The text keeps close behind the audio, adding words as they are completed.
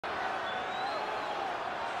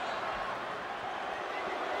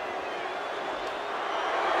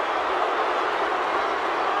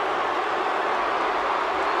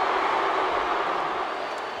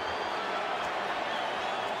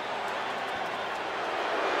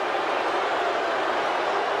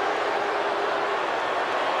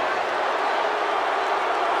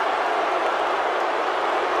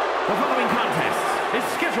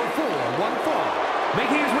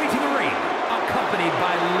accompanied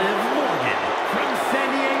by Liv Morgan from San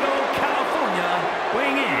Diego, California,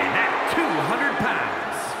 weighing in at 200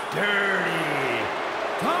 pounds. Dirty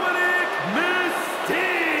Dominik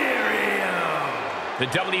Mysterio. The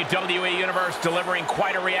WWE Universe delivering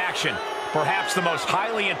quite a reaction. Perhaps the most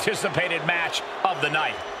highly anticipated match of the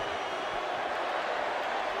night.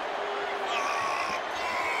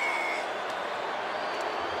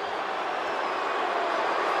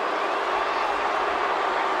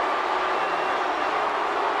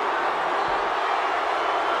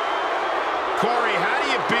 Corey, how do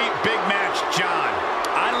you beat Big Match John?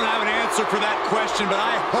 I don't have an answer for that question, but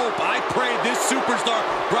I pray this superstar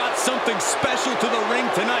brought something special to the ring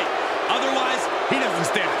tonight. Otherwise, he doesn't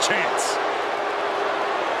stand a chance.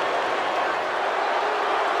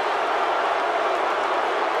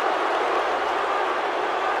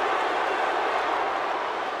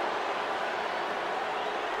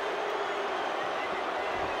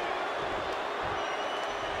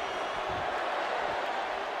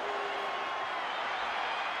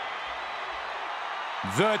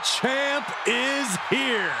 The champ is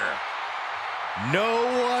here. No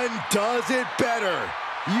one does it better.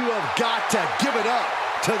 You have got to give it up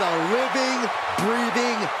to the living,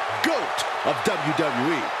 breathing GOAT of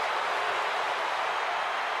WWE.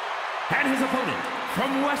 And his opponent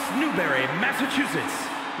from West Newbury, Massachusetts,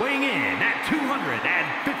 weighing in at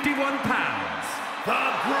 251 pounds, the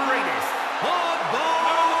greatest of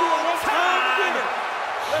all time,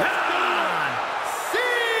 John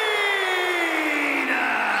Cena!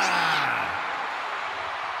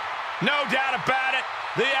 No doubt about it,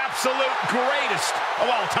 the absolute greatest of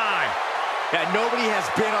all time. Yeah, nobody has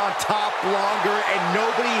been on top longer, and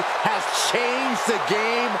nobody has changed the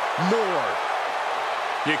game more.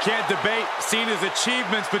 You can't debate Cena's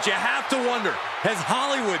achievements, but you have to wonder, has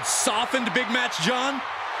Hollywood softened Big Match John?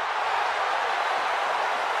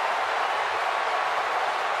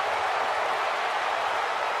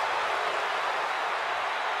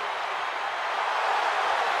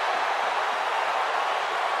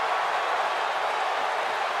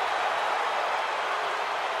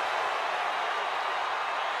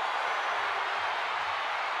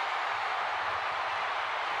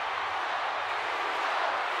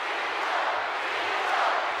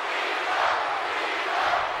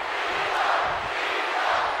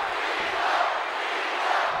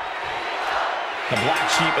 The black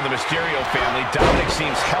sheep of the Mysterio family, Dominik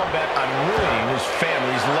seems hell-bent on ruining his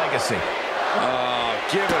family's legacy. Oh,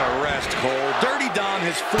 give it a rest, Cole. Dirty Dom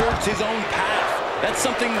has forged his own path. That's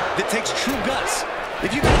something that takes true guts.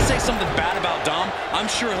 If you gotta say something bad about Dom, I'm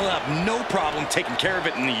sure he'll have no problem taking care of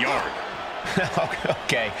it in the yard.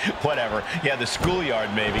 Okay, whatever. Yeah, the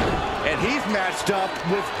schoolyard maybe. And he's matched up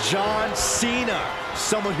with John Cena,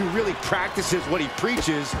 someone who really practices what he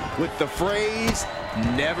preaches with the phrase,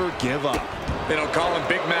 never give up. They don't call him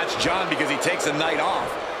Big Match John because he takes a night off.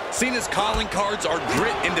 Cena's calling cards are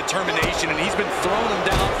grit and determination, and he's been throwing them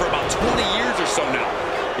down for about 20 years or so now.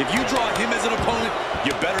 If you draw him as an opponent,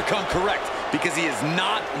 you better come correct, because he is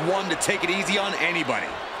not one to take it easy on anybody.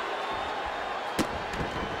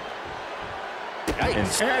 And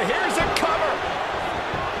here's a cover.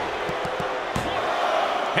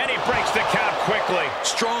 And he breaks the count quickly.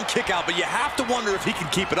 Strong kick out, but you have to wonder if he can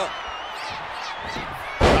keep it up.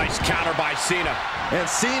 Nice counter by Cena. And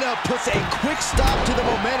Cena puts a quick stop to the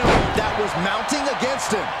momentum that was mounting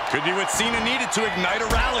against him. Could be what Cena needed to ignite a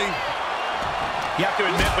rally. You have to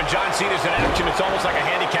admit, when John Cena's in action, it's almost like a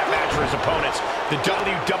handicap match for his opponents. The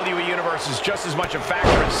WWE Universe is just as much a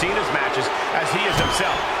factor in Cena's matches as he is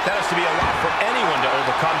himself. That has to be a lot for anyone to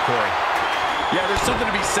overcome, Corey. Yeah, there's something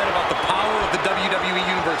to be said about the power of the WWE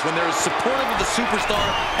Universe when they're as supportive of the superstar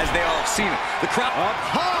as they are of Cena. The crowd up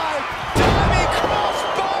high, diving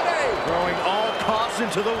crossbody, throwing all costs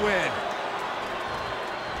into the wind.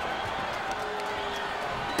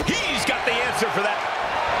 He's got the answer for that.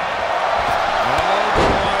 Oh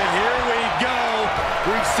boy, here we go.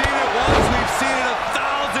 We've seen it once, we've seen it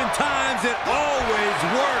 1,000 times. It always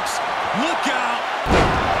works. Look out.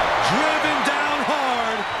 Driven down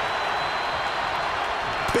hard.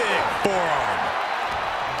 Big forearm.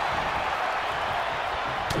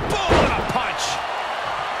 Boom, what a punch.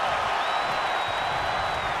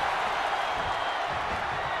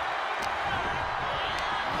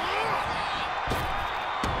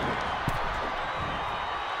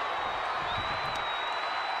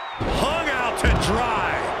 Hung out to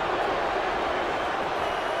dry.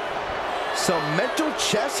 Some mental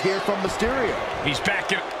chess here from Mysterio. He's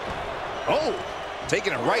back in. Oh,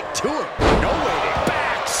 taking it right to him. No waiting.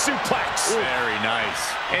 Back suplex. Very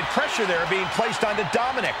nice. And pressure there being placed onto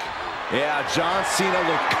Dominik. Yeah, John Cena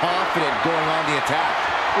looked confident going on the attack.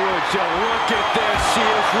 Would you look at this? She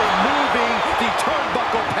is removing the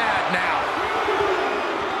turnbuckle pad now.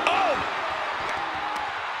 Oh!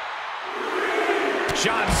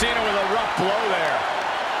 John Cena with a rough blow there.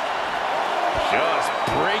 Just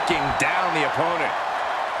breaking down the opponent.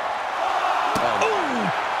 Oh!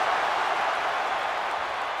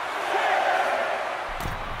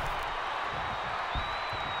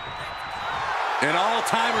 An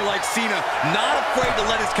all-timer like Cena, not afraid to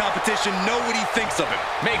let his competition know what he thinks of him.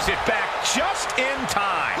 Makes it back just in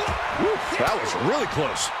time. Woo, that was really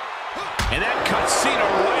close. And that cuts Cena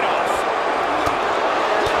right off.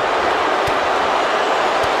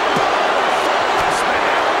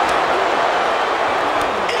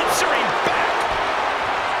 Answering back.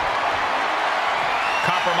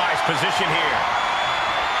 Compromised position here.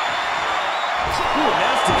 Ooh,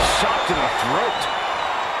 nasty shot to the throat.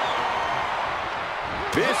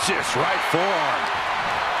 Vicious right forearm.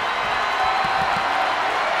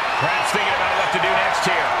 Perhaps thinking about what to do next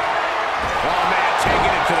here. Oh, man,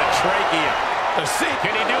 taking it to the trachea. The seat.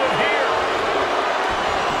 Can he do it here?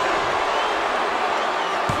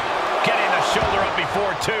 Getting the shoulder up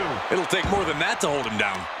before two. It'll take more than that to hold him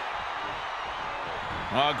down.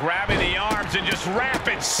 Grabbing the arms and just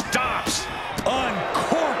rapid stomps.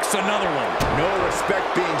 Uncorks another one. No respect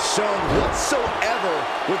being shown whatsoever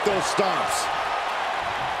with those stomps.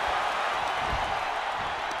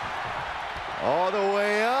 All the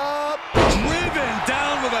way up. Driven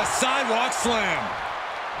down with a sidewalk slam.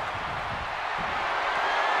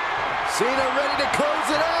 Cena ready to close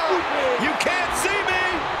it out. You can't see me.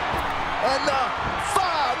 And the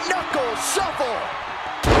five-knuckle shuffle.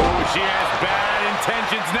 Oh, she has bad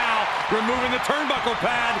intentions now. Removing the turnbuckle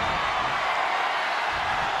pad.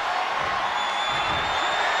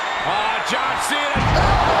 John Cena.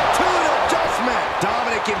 To an adjustment.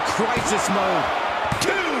 Dominik in crisis mode.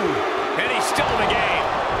 And he's still in the game.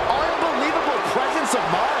 Unbelievable presence of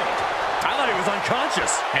mind. I thought he was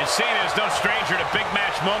unconscious. And Cena is no stranger to big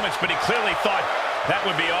match moments, but he clearly thought that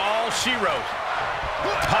would be all she wrote.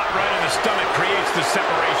 Pop right in the stomach creates the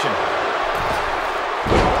separation.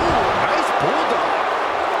 Ooh, nice bulldog.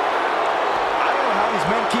 I don't know how these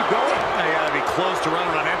men keep going. They gotta be close to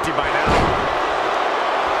running on empty by now.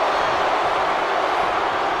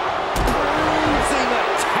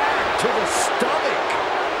 To the stomach.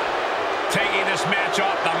 Taking this match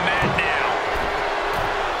off the mat now.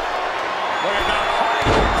 Look at the high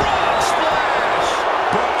frog splash.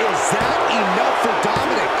 But is that enough for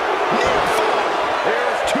Dominik?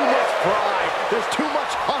 There's too much pride. There's too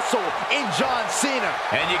much hustle in John Cena.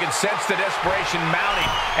 And you can sense the desperation mounting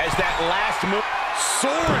as that last move.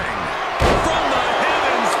 Soaring from the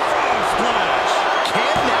heavens, frog splash.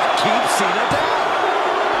 Can that keep Cena down?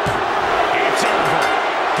 It's over.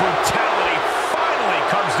 Brutality finally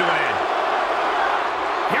comes to an end.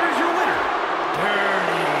 Here is your winner,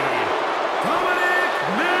 Dominik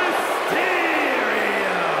Mysterio.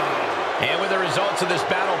 And with the results of this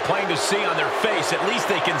battle plain to see on their face, at least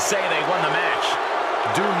they can say they won the match.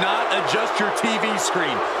 Do not adjust your TV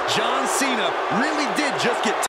screen. John Cena really did just get